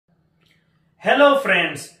Hello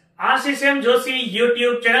friends, Ashish એમ Joshi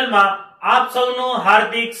YouTube ચેનલમાં આપ સૌનું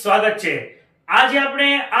હાર્દિક સ્વાગત છે। આજે આપણે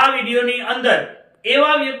આ વિડિયોની અંદર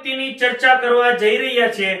એવા વ્યક્તિની ચર્ચા કરવા જઈ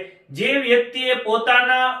રહ્યા છીએ જે વ્યક્તિએ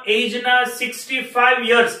પોતાના એજના 65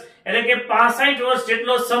 યર્સ એટલે કે 65 વર્ષ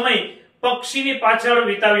જેટલો સમય પક્ષીની પાછળ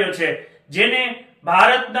વિતાવ્યો છે, જેને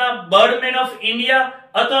ભારતના બર્ડમેન ઓફ ઇન્ડિયા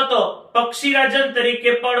અથવા તો પક્ષીરાજન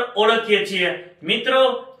તરીકે પણ ઓળખીએ છીએ। મિત્રો,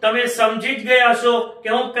 તમે સમજી જ ગયા હશો કે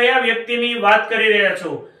હું કયા વ્યક્તિની વાત કરી રહ્યા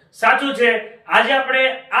છું। સાચું છે, આજે આપણે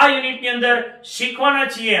આ યુનિટની અંદર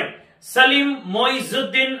શીખવાના છીએ સલીમ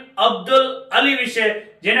મોઇઝુદ્દીન અબ્દુલ અલી વિશે,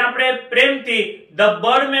 જેને આપણે પ્રેમથી ધ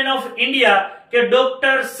બર્ડમેન ઓફ ઇન્ડિયા કે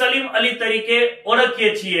ડોક્ટર સલીમ અલી તરીકે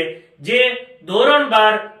ઓળખીએ છીએ, જે ધોરણ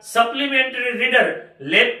 12 supplementary reader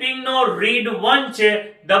lapping no read 1 છે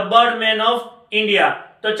ધ બર્ડમેન ઓફ ઇન્ડિયા।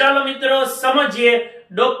 તો ચાલો મિત્રો સમજીએ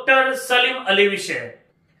ડોક્ટર સલીમ અલી વિશે।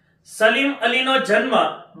 સલીમ અલીનો જન્મ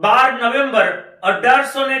 12 નવેમ્બર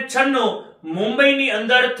 1896 મુંબઈની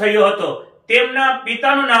અંદર થયો હતો। તેમના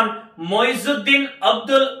પિતાનું નામ મોઇઝુદ્દીન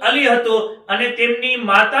અબ્દુલ અલી હતું અને તેમની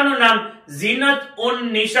માતાનું નામ ઝીનત ઉન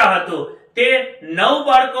નિશા હતું। તે 9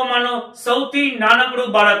 બાળકોમાંનો સૌથી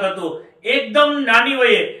નાનકડું બાળક હતું। એકદમ નાની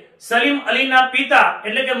વયે સલીમ અલીના પિતા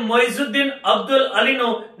એટલે કે મોઇઝુદ્દીન અબ્દુલ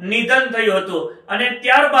અલીનું નિધન થયું હતું અને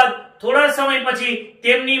ત્યારબાદ થોડા સમય પછી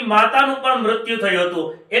તેમની માતાનું પણ મૃત્યુ થયું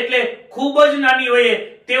હતું, એટલે ખૂબ જ નાની વયે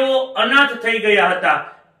તેઓ અનાથ થઈ ગયા હતા।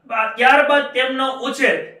 ત્યારબાદ તેમનો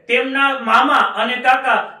ઉછેર તેમના મામા અને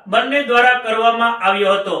કાકા બંને દ્વારા કરવામાં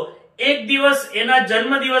આવ્યો હતો। એક દિવસ એના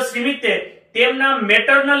જન્મદિવસ નિમિત્તે તેમના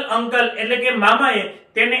મેટરનલ અંકલ એટલે કે મામાએ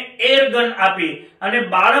તેને એર ગન આપી અને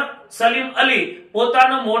બાળક સલીમ અલી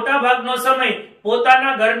પોતાનો મોટા ભાગનો સમય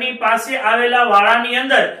પોતાના ઘરની પાસે આવેલા વાડાની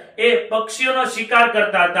અંદર એ પક્ષીઓનો શિકાર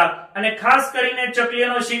કરતા હતા અને ખાસ કરીને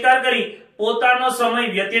ચકલીઓનો શિકાર કરી પોતાનો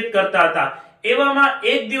સમય વ્યતીત કરતા હતા। એવામાં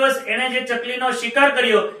એક દિવસ એને જે ચકલીનો શિકાર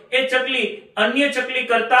કર્યો એ ચકલી અન્ય ચકલી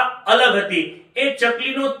કરતા અલગ હતી। એ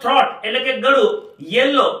ચકલીનું થ્રોટ એટલે કે ગળું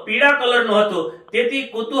યેલો પીળા કલરનું હતું। તેથી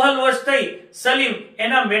કુતૂહલવશ થઈ સલીમ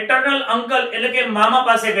એના મેટરનલ અંકલ એટલે કે મામા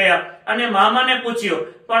પાસે ગયા અને મામાને પૂછ્યું,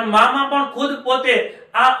 પણ મામા પણ ખુદ પોતે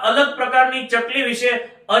આ અલગ પ્રકારની ચકલી વિશે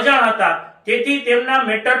અજાણ હતા। તેથી તેમના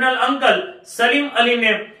maternal uncle Salim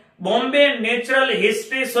અલીને Bombay natural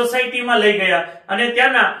history સોસાયટીમાં લઈ ગયા અને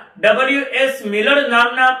ત્યાંના WS મિલર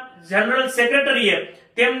નામના જનરલ સેક્રેટરીએ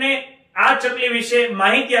તેમને આ ચકલી વિશે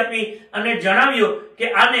માહિતી આપી અને જણાવ્યું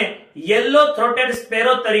કે આને યેલો થ્રોટેડ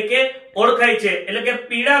સ્પેરો તરીકે ઓળખાય છે, એટલે કે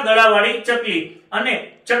પીળા ગળાવાળી ચકલી, અને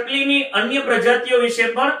ચકલીની અન્ય પ્રજાતિઓ વિશે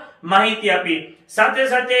પણ માહિતી આપી। સાથે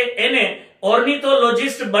સાથે એને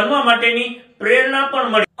ઓર્નિથોલોજિસ્ટ બનવા માટેની પ્રેરણા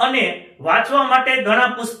પણ મળી અને વાંચવા માટે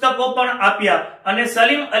ઘણા પુસ્તકો પણ આપ્યા અને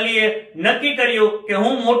સલીમ અલીએ નક્કી કર્યું કે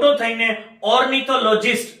હું મોટો થઈને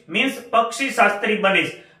ઓર્નિથોલોજિસ્ટ મીન્સ પક્ષી શાસ્ત્રી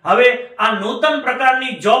બનીશ। હવે આ નૂતન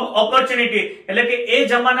પ્રકારની જોબ ઓપોર્ચ્યુનિટી એટલે કે એ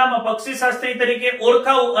જમાનામાં પક્ષી શાસ્ત્રી તરીકે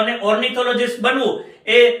ઓળખાવું અને ઓર્નિથોલોજિસ્ટ બનવું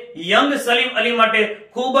એ યંગ સલીમ અલી માટે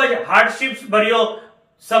ખૂબ જ હાર્ડશિપ્સ ભર્યો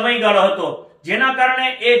સમયગાળો હતો, જેના કારણે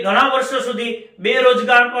એ ઘણા વર્ષો સુધી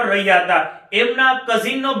બેરોજગાર પણ રહ્યા હતા। એમના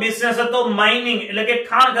કઝિનનો બિઝનેસ હતો માઇનિંગ એટલે કે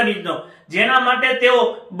ખાણ ખનીજનો, જેના માટે તેઓ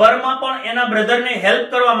બર્મા પણ એના બ્રધરને હેલ્પ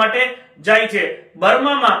કરવા માટે જાય છે।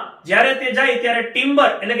 બર્મામાં જ્યારે તે જાય ત્યારે ટિમ્બર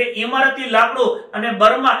એટલે કે ઇમારતી લાકડું અને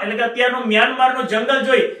બર્મા એટલે કે અત્યારનું મ્યાનમારનું જંગલ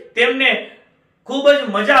જોઈ તેમને ખૂબ જ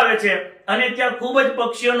મજા આવે છે અને ત્યાં ખૂબ જ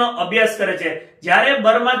પક્ષીઓનો અભ્યાસ કરે છે। જ્યારે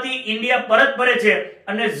બર્માથી ઇન્ડિયા પરત ફરે છે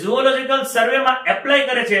અને ઝૂઓલોજિકલ સર્વેમાં એપ્લાય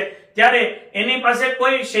કરે છે ત્યારે એની પાસે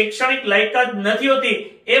કોઈ શૈક્ષણિક લાયકાત નથી હોતી,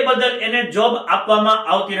 એ બદલ એને જોબ આપવામાં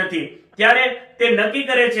આવતી નથી। ત્યારે તે નક્કી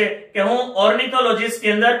કરે છે કે હું ઓર્નિથોલોજિસ્ટ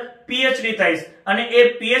ની અંદર પીએચડી થઈશ અને એ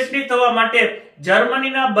પીએચડી થવા માટે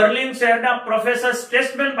જર્મનીના બર્લિન શહેરના પ્રોફેસર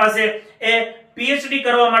સ્ટ્રેસમેન પાસે એ પીએચડી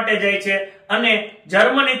કરવા માટે જાય છે અને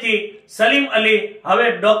જર્મનીથી સલીમ અલી હવે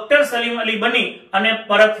ડોક્ટર સલીમ અલી બની અને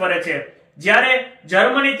પરત ફરે છે। જ્યારે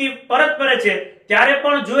જર્મનીથી પરત ફરે છે ત્યારે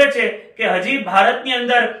પણ જુએ છે કે હજી ભારતની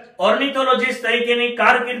અંદર ઓર્નિથોલોજિસ્ટ તરીકેની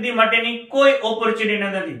કારકિર્દી માટેની કોઈ ઓપોર્ચ્યુનિટી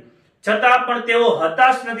નથી, છતાં પણ તેઓ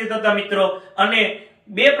હતાશ નથી થતા મિત્રો। અને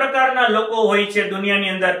બે પ્રકારના લોકો હોય છે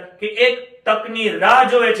દુનિયાની અંદર કે એક તકની રાહ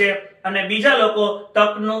જોવે છે અને બીજા લોકો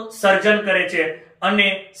તકનું સર્જન કરે છે, અને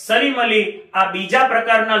સલીમ અલી આ બીજા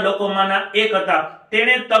પ્રકારના લોકોમાંના એક હતા।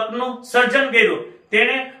 તેણે તકનું સર્જન કર્યું।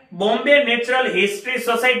 તેણે બોમ્બે નેચરલ હિસ્ટ્રી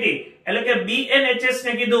સોસાયટી એટલે કે BNHS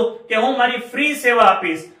ને કીધું કે હું મારી ફ્રી સેવા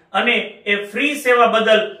આપીશ, અને એ ફ્રી સેવા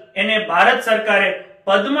બદલ એને ભારત સરકારે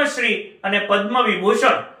પદ્મશ્રી અને પદ્મ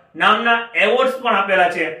વિભૂષણ નામના એવોર્ડ્સ પણ આપેલા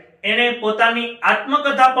છે। એને પોતાની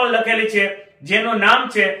આત્મકથા પણ લખેલી છે જેનું નામ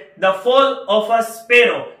છે the fall of a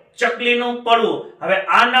sparrow, ચકલીનું પડવું। હવે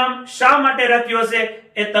આ નામ શા માટે રાખ્યું હશે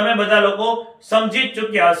એ તમે બધા લોકો સમજી જ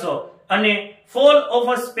ચૂક્યા હશો। અને ફોલ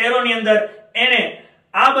ઓફ અ સ્પેરો ની અંદર એને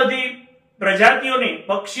આ બધી પ્રજાતિઓની,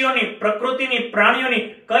 પક્ષીઓની, પ્રકૃતિની, પ્રાણીઓની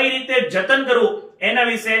કઈ રીતે જતન કરવું એના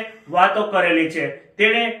વિશે વાતો કરેલી છે.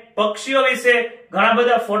 તેણે પક્ષીઓ વિશે ઘણા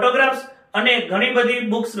બધા ફોટોગ્રાફ્સ અને ઘણી બધી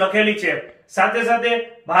બુક્સ લખેલી છે. સાથે સાથે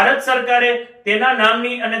ભારત સરકારે તેના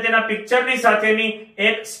નામની અને તેના પિક્ચરની સાથેની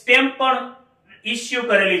એક સ્ટેમ્પ પણ ઇસ્યુ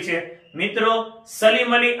કરેલી છે. મિત્રો,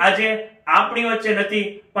 સલીમ અલી આજે આપણી વચ્ચે નથી,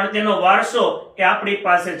 પણ તેનો વારસો એ આપણી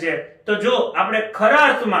પાસે છે. તો જો આપણે ખરા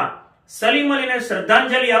અર્થમાં સલીમ અલીને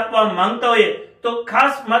શ્રદ્ધાંજલિ આપવા માંગતા હોઈએ તો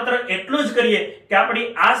ખાસ માત્ર એટલું જ કરીએ કે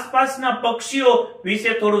આપણી આસપાસના પક્ષીઓ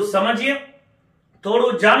વિશે થોડું સમજીએ,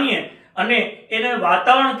 થોડું જાણીએ અને એને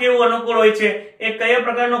વાતાવરણ કેવું અનુકૂળ હોય છે, એ કયા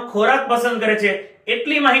પ્રકારનો ખોરાક પસંદ કરે છે,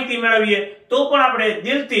 એટલી માહિતી મેળવીએ તો પણ આપણે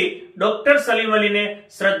દિલથી ડોક્ટર સલીમ અલીને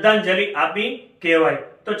શ્રદ્ધાંજલિ આપી કહેવાય.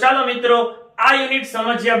 તો ચાલો મિત્રો, આ યુનિટ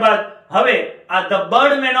સમજ્યા બાદ હવે આ ધ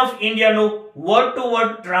બર્ડમેન ઓફ ઇન્ડિયા નું વર્ડ ટુ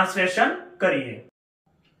વર્ડ ટ્રાન્સલેશન કરીએ.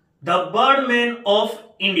 The Birdman of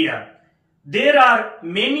India. There are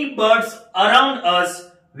many birds around us,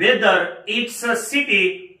 whether it's a city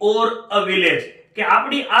or a village. કે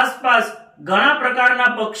આપણી આસપાસ ઘણા પ્રકારના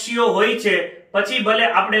પક્ષીઓ હોય છે, પછી ભલે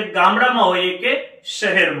આપણે ગામડામાં હોઈએ કે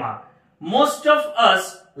શહેરમાં. Most of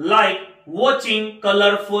us like watching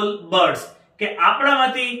colorful birds. કે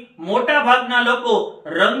આપણામાંથી મોટા ભાગના લોકો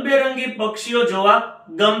રંગબેરંગી પક્ષીઓ જોવા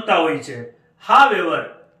ગમતા હોય છે. However,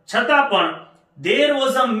 છતાં પણ there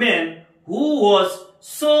was a man who was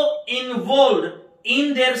so involved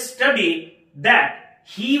in their study that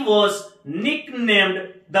he was nicknamed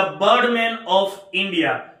the Birdman of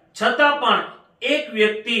India. છતાં પણ એક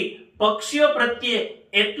વ્યક્તિ પક્ષીઓ પ્રત્યે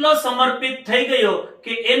એટલો સમર્પિત થઈ ગયો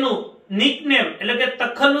કે એનું નિકનેમ એટલે કે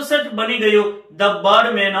તખલ્લુસ જ બની ગયું the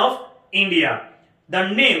Birdman of India. The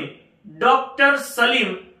name Dr. Salim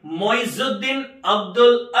Moizuddin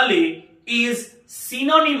Abdul Ali is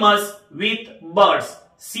synonymous with birds.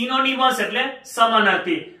 Synonymous એટલે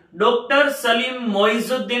સમાનાર્થી. ડોક્ટર સલીમ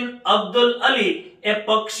મોઇઝુદ્દીન અબ્દુલ અલી એ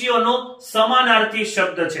પક્ષીઓનો સમાનાર્થી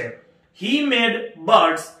શબ્દ છે. He made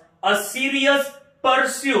birds a serious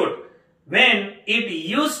pursuit when it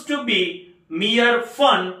used to be mere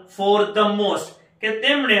fun for the most. કે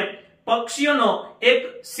તેમણે પક્ષીઓનો એક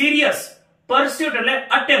સિરિયસ pursuit એટલે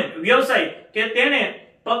attempt વ્યવસાય કે તેને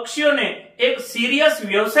પક્ષીઓને એક સિરિયસ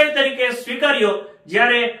વ્યવસાય તરીકે સ્વીકાર્યો,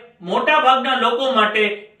 જ્યારે મોટા ભાગના લોકો માટે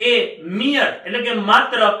એ મિયર એટલે કે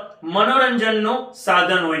માત્ર મનોરંજનનું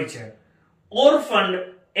સાધન હોય છે. Orphaned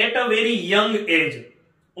at a very young age.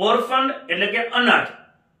 Orphaned એટલે કે અનાથ.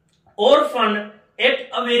 Orphaned at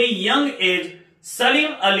a very young age,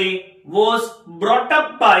 Salim Ali was brought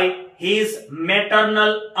up by his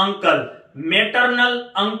maternal uncle. Maternal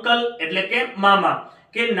uncle એટલે કે મામા.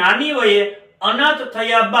 કે નાની વયે અનાથ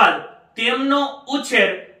થયા બાદ તેમનો ઉછેર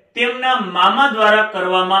તેમના મામા દ્વારા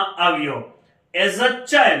કરવામાં આવ્યો. As a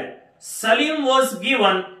child, Salim was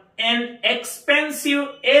given an expensive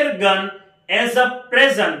air gun as a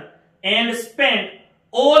present and spent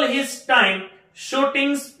all his time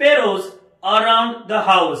shooting sparrows around the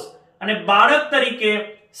house. અને બાળક તરીકે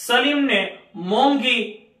સલીમને મોંઘી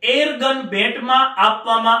એર ગન ભેટમાં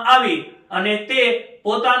આપવામાં આવી અને તે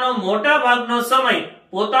પોતાનો મોટા ભાગનો સમય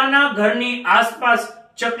પોતાના ઘરની આસપાસ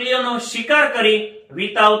ચકલીઓનો શિકાર કરી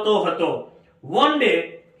વિતાવતો હતો. One day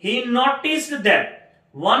he noticed that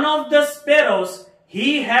one of the sparrows he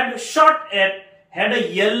had shot at had a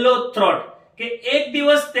yellow throat. કે એક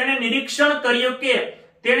દિવસ તેણે નિરીક્ષણ કર્યું કે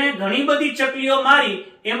તેણે ઘણી બધી ચકલીઓ મારી,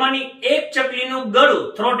 એમાંની એક ચકલીનું ગળું,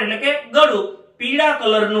 થ્રોટ એટલે કે ગળું, પીળા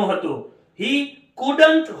કલરનું હતું. He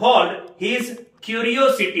couldn't hold his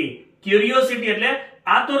curiosity. Curiosity એટલે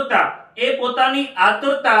આતુરતા. એ પોતાની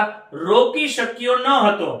આતુરતા રોકી શક્યો ન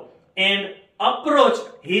હતો. And approached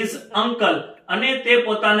his uncle. અને તે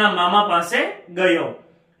પોતાના મામા પાસે ગયો.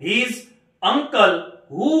 His uncle,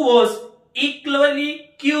 who was equally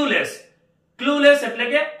clueless. Clueless એટલે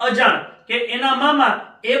કે અજાણ. કે એના મામા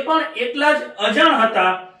એ પણ એટલા જ અજાણ હતા.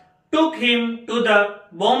 Took him to the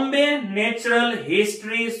Bombay Natural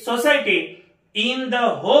History Society in the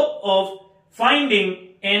hope of finding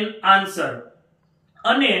an answer.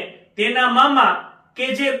 અને તેના મામા કે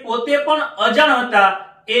જે પોતે પણ અજાણ હતા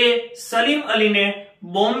એ Salim અલીને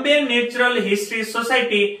Bombay natural history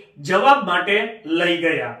society જવાબ માટે લઈ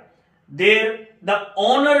ગયા. There the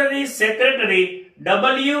honorary secretary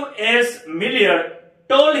W.S. Milliard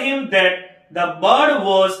told him that the bird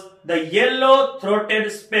was the yellow-throated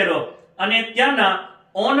sparrow. અને ત્યાંના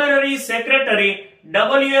honorary secretary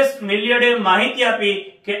W.S. Milliardે માહિતી આપી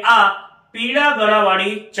કે આ પીળા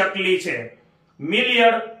ગળાવાળી ચકલી છે.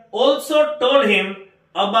 Milliard also told him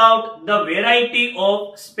about the variety of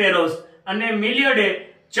sparrows. અને મિલિયર્ડે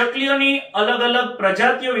ચકલીઓની અલગ અલગ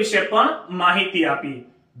પ્રજાતિઓ વિશે પણ માહિતી આપી.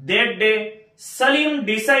 That day Salim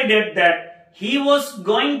decided that he was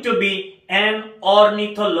going to be an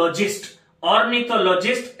ornithologist.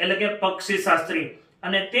 Ornithologist એટલે કે પક્ષી શાસ્ત્રી.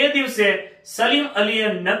 અને તે દિવસે સલીમ અલીએ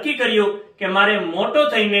નક્કી કર્યું કે મારે મોટો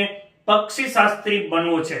થઈને પક્ષી શાસ્ત્રી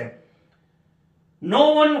બનવું છે. No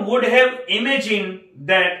one would have imagined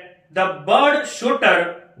that the bird shooter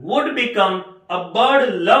would become a bird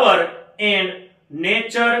lover and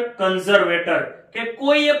nature conservator. કે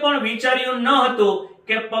કોઈએ પણ વિચાર્યું ન હતું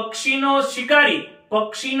કે પક્ષીનો શિકારી,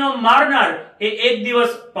 પક્ષીનો મારનાર એ એક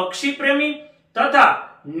દિવસ પક્ષી પ્રેમી તથા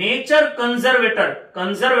નેચર કન્ઝર્વેટર,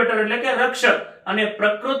 કન્ઝર્વેટર એટલે કે રક્ષક અને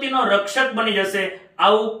પ્રકૃતિનો રક્ષક બની જશે,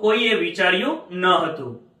 આવું કોઈએ વિચાર્યું ન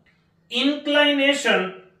હતું. Inclination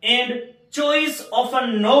and choice of a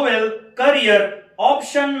novel career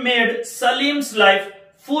option made Salim's life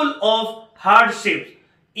full of hardships.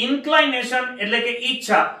 Inclination એટલે કે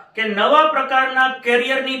ઈચ્છા, કે નવા પ્રકારના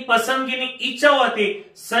કેરિયરની પસંદગીની ઈચ્છાઓ હતી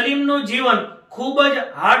સલીમનું જીવન ખૂબ જ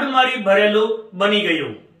હાડમારી ભરેલું બની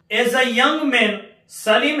ગયું. As a young man,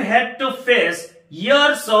 Salim had to face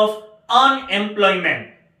years of unemployment.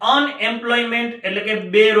 Unemployment એટલે કે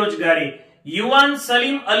બેરોજગારી. યુવાન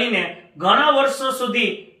સલીમ અલીને ઘણા વર્ષો સુધી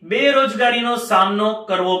બેરોજગારીનો સામનો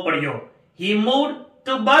કરવો પડ્યો. He moved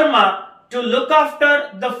to Burma to look after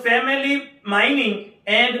the family mining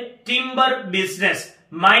and timber business.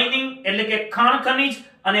 Mining એટલે કે ખાણ ખનીજ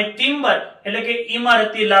અને timber એટલે કે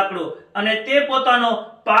ઇમારતી લાકડું, અને તે પોતાનો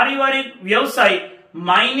પારિવારિક વ્યવસાય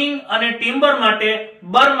માઇનિંગ અને ટિમ્બર માટે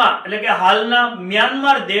બર્મા એટલે કે હાલના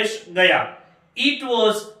મ્યાનમાર દેશ ગયા. It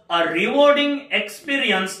was a rewarding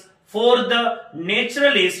experience for the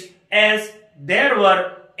naturalist as there were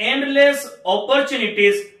endless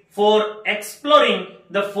opportunities for exploring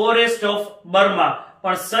the forest of Burma.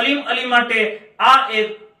 પણ સલીમ અલી માટે આ એક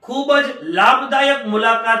ખૂબ જ લાભદાયક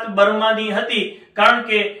મુલાકાત બર્માની હતી, કારણ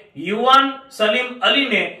કે યુવાન સલીમ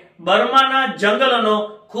અલીને બર્માના જંગલોનો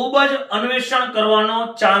ખૂબ જ અન્વેષણ કરવાનો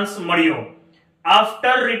ચાન્સ મળ્યો.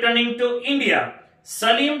 After returning to India,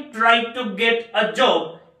 Salim tried to get a job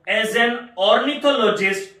as an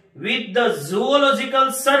ornithologist with the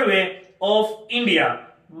Zoological Survey of India,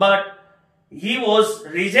 but he was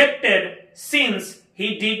rejected since he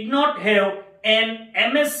did not have an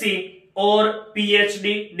MSc or PhD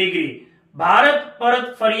degree. Bharat પરત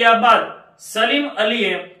ફર્યા બાદ સલીમ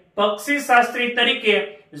અલીએ પક્ષી શાસ્ત્રી તરીકે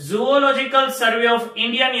zoological survey of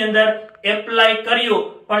ઇન્ડિયાની અંદર apply કર્યું,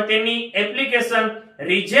 પણ તેની એપ્લિકેશન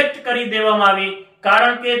રિજેક્ટ કરી દેવામાં આવી,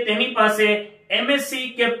 કારણ કે તેની પાસે એમએસસી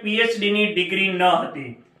કે પીએચડી ની ડિગ્રી ન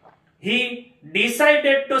હતી. He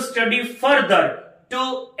decided to study further to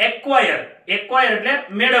acquire એટલે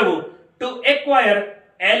મેળવવું, to acquire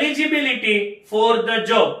eligibility for the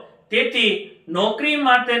job. તેથી નોકરી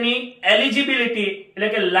માટેની એલિજિબિલિટી એટલે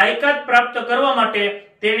કે લાયકાત પ્રાપ્ત કરવા માટે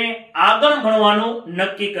તેણે આગળ ભણવાનું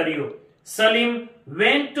નક્કી કર્યું. Salim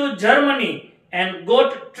went to Germany and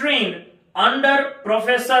got trained under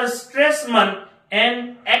Professor Stresemann, an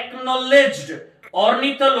acknowledged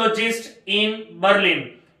ornithologist in Berlin.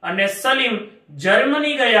 અને સલીમ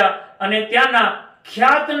જર્મની ગયા અને ત્યાંના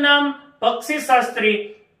ખ્યાતનામ પક્ષીશાસ્ત્રી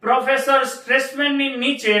પ્રોફેસર સ્ટ્રેસમેનની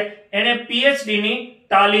નીચે એણે પીએચડી ની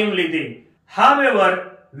તાલીમ લીધી. However,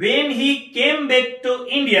 when he came back to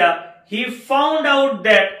India, he found out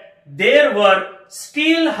that there were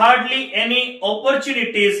still hardly any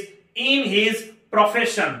opportunities in his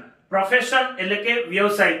profession. Profession એટલે કે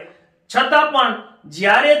વ્યવસાય. છતાં પણ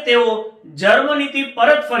જ્યારે તેઓ જર્મનીથી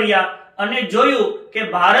પરત ફર્યા અને જોયું કે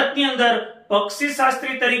ભારતની અંદર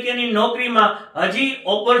પક્ષીશાસ્ત્રી તરીકેની નોકરીમાં હજી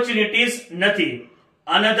ઓપોર્ચ્યુનિટીઝ નથી.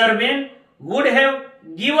 Another man would have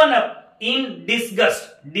given up in disgust.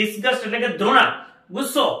 Disgust એટલે કે ધૃણા,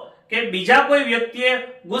 ગુસ્સો, કે બીજા કોઈ વ્યક્તિએ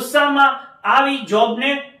ગુસ્સામાં આવી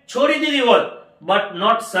જોબને છોડી દીધી હોત, but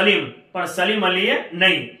not Salim. પણ સલીમ અલીએ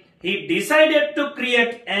નહીં. He decided to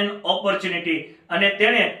create an opportunity. અને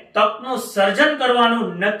તેણે તકનું સર્જન કરવાનું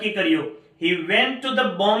નક્કી કર્યું. He went to the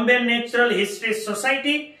Bombay Natural History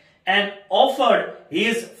Society and offered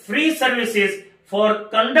his free services for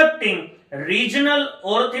conducting regional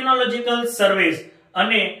ornithological surveys.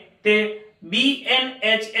 અને તે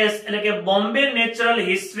BNHS એટલે કે બોમ્બે નેચરલ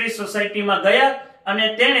હિસ્ટ્રી સોસાયટીમાં ગયા અને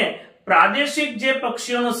તેણે પ્રાદેશિક જે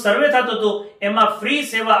પક્ષીઓનો સર્વે થતો હતો એમાં ફ્રી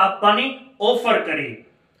સેવા આપવાની ઓફર કરી.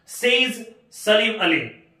 Says Salim Ali.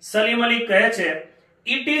 Salim Ali કહે છે,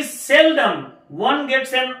 it is seldom one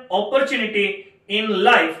gets an opportunity in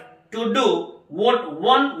life to do what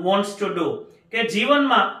one wants to do. કે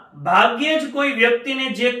જીવનમાં ભાગ્યે જ કોઈ વ્યક્તિને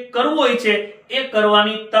જે કરવું હોય છે એ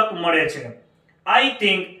કરવાની તક મળે છે. I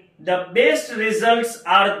think the best results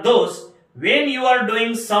are those when you are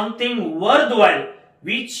doing something worthwhile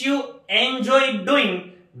which you enjoy doing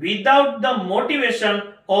without the motivation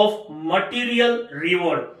of material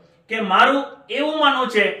reward. કે મારું એવું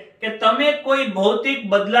માનવું છે કે તમે કોઈ ભૌતિક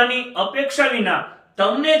બદલાની અપેક્ષા વિના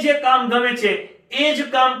તમને જે કામ ગમે છે એ જ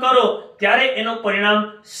કામ કરો ત્યારે એનું પરિણામ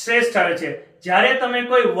શ્રેષ્ઠ આવે છે. જ્યારે તમે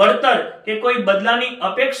કોઈ વળતર કે કોઈ બદલાની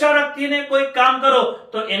અપેક્ષા રાખીને કોઈ કામ કરો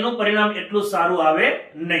તો એનું પરિણામ એટલું સારું આવે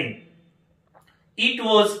નહીં. It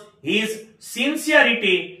was his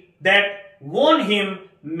sincerity that won him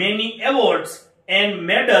many awards and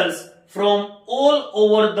medals from all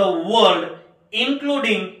over the world,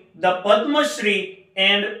 including the Padma Shri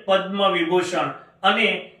and Padma Vibhushan. અને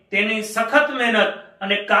તેની સખત મહેનત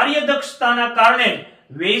અને કાર્યદક્ષતાના કારણે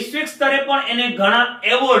વૈશ્વિક સ્તરે પણ એને ઘણા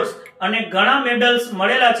એવોર્ડ્સ અને ઘણા મેડલ્સ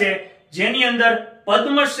મળેલા છે, જેની અંદર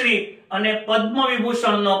પદ્મશ્રી અને પદ્મ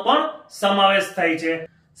વિભૂષણનો પણ સમાવેશ થાય છે.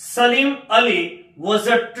 Salim Ali was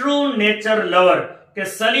a true nature lover. કે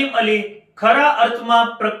સલીમ અલી ખરા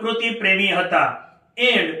અર્થમાં પ્રકૃતિ પ્રેમી હતા.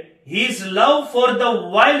 And his love for the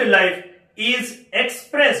wildlife is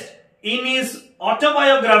expressed in his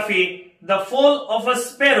autobiography The Fall of a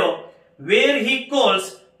Sparrow, where he calls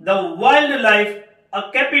the wildlife a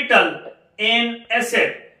capital and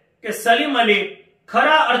asset. કે સલીમ અલી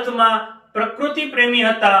ખરા અર્થમાં પ્રકૃતિ પ્રેમી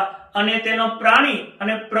હતા અને તેનો પ્રાણી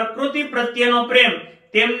અને પ્રકૃતિ પ્રત્યેનો પ્રેમ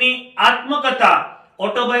તેમની આત્મકથા,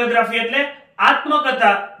 ઓટોબાયોગ્રાફી એટલે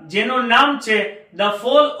આત્મકથા, જેનું નામ છે the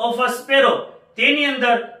fall of a sparrow, તેની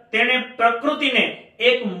અંદર તેણે પ્રકૃતિને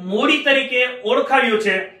એક મૂડી તરીકે ઓળખાવ્યું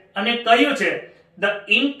છે અને કહ્યું છે the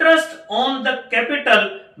interest on the capital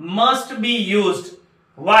must be used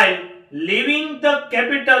while leaving the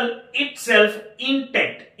capital itself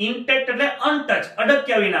intact. Intact એટલે untouched,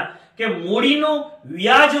 અડક્યા વિના. કે મૂડીનું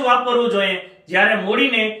વ્યાજ વાપરવું જોઈએ જ્યારે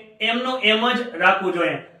મૂડીને એમનું એમ જ રાખવું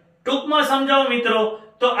જોઈએ. ટૂંકમાં સમજાવો મિત્રો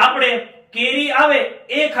તો આપણે કેરી આવે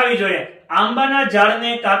એ ખાવી જોઈએ, આંબાના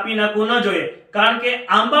ઝાડને કાપી નાખવું ન જોઈએ, કારણ કે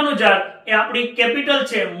આંબાનું ઝાડ એ આપણી કેપિટલ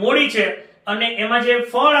છે, મૂડી છે, અને એમાં જે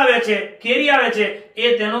ફળ આવે છે, કેરી આવે છે,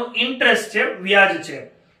 એ તેનું ઇન્ટરેસ્ટ છે, વ્યાજ છે.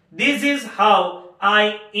 This is how I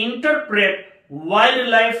interpret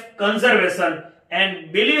wildlife conservation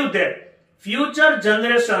and believe that future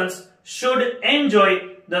generations should enjoy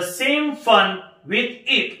the same fun with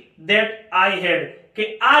it that I had. કે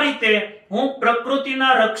આ રીતે હું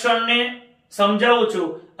પ્રકૃતિના રક્ષણને સમજાવું છું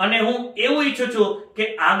અને હું એવું ઈચ્છું છું કે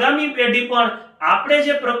આગામી પેઢી પણ આપણે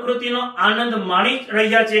જે પ્રકૃતિનો આનંદ માણી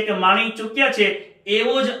રહ્યા છે કે માણી ચૂક્યા છે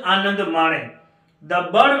એવો જ આનંદ માણે. The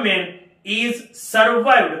Birdman is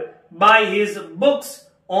survived by his books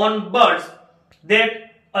on birds that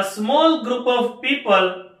a small group of people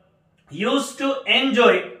used to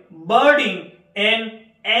enjoy birding and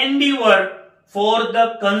endeavor for the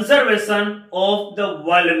conservation of the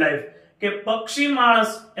wildlife. કે પક્ષી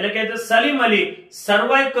માણસ એટલે કે સલીમ અલી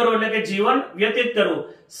સર્વાઈવ કરવું એટલે કે જીવન વ્યતીત કરવું.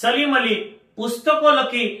 સલીમ અલી પુસ્તકો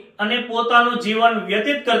લખી અને પોતાનું જીવન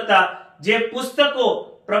વ્યતીત કરતા, જે પુસ્તકો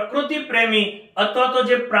પ્રકૃતિ પ્રેમી અથવા તો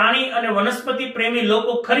જે પ્રાણી અને વનસ્પતિ પ્રેમી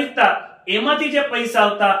લોકો ખરીદતા એમાંથી જે પૈસા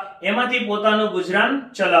આવતા એમાંથી પોતાનું ગુજરાન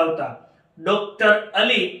ચલાવતા. ડોક્ટર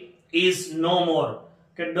અલી ઇઝ નો મોર.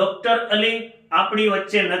 કે ડોક્ટર અલી આપણી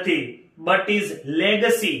વચ્ચે નથી, but his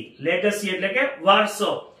legacy, legacy એટલે કે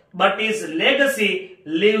વારસો, but his legacy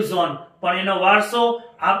lives on. પણ એનો વારસો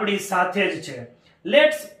આપણી સાથે જ છે.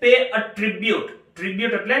 Let's pay a tribute,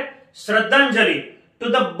 tribute એટલે શ્રદ્ધાંજલિ, to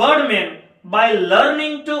the Birdman by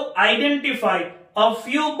learning to identify a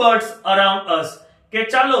few birds around us. કે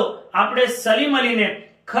ચાલો આપણે સલીમ અલીને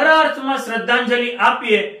ખરા અર્થમાં શ્રદ્ધાંજલિ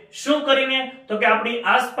આપીએ. શું કરીને? તો કે આપણી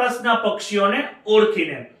આસપાસના પક્ષીઓને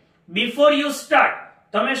ઓળખીને. Before you start,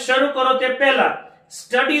 તમે શરૂ કરો તે પહેલા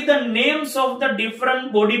study the names of the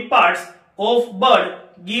different body parts of bird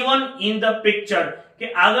given in the picture.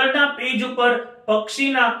 કે આગળના પેજ ઉપર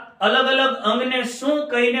પક્ષીના અલગ અલગ અંગને શું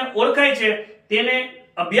કહીને ઓળખાય છે તેને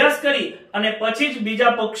અભ્યાસ કરી અને પછી જ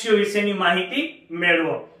બીજા પક્ષીઓ વિશેની માહિતી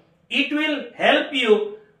મેળવો. It will help you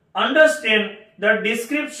understand the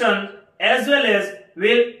description as well as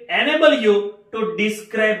will enable you to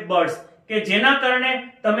describe birds. કે જેના કારણે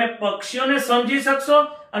તમે પક્ષીઓને સમજી શકશો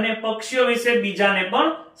અને પક્ષીઓ વિશે બીજાને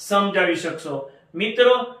પણ સમજાવી શકશો.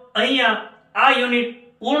 મિત્રો અહીંયા આ યુનિટ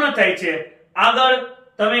પૂર્ણ થાય છે. આગળ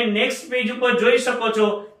તમે નેક્સ્ટ પેજ ઉપર જોઈ શકો છો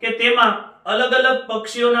કે તેમાં અલગ અલગ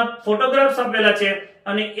પક્ષીઓના ફોટોગ્રાફ્સ આપેલા છે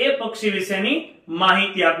અને એ પક્ષી વિશેની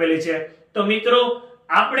માહિતી આપેલી છે. તો મિત્રો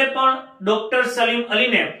આપણે પણ ડોક્ટર સલીમ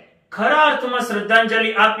અલીને ખરા અર્થમાં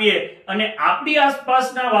શ્રદ્ધાંજલિ આપીએ અને આપણી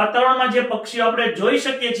આસપાસના વાતાવરણમાં જે પક્ષીઓ આપણે જોઈ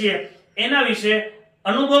શકીએ છીએ એના વિશે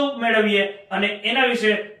અનુભવ મેળવીએ અને એના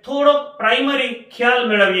વિશે થોડો પ્રાઇમરી ખ્યાલ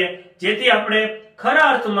મેળવીએ, જેથી આપણે ખરા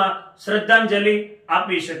અર્થમાં શ્રદ્ધાંજલિ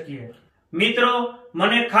આપી શકીએ. મિત્રો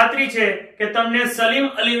મને ખાતરી છે કે તમને સલીમ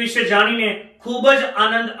અલી વિશે જાણીને ખૂબ જ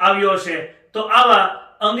આનંદ આવ્યો હશે. તો આવા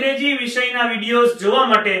અંગ્રેજી વિષયના વિડિયોઝ જોવા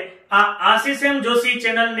માટે આ આશિષ એમ જોશી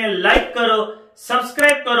ચેનલને લાઈક કરો,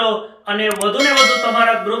 સબસ્ક્રાઇબ કરો અને વધુને વધુ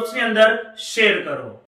તમારા ગ્રુપ્સની અંદર શેર કરો.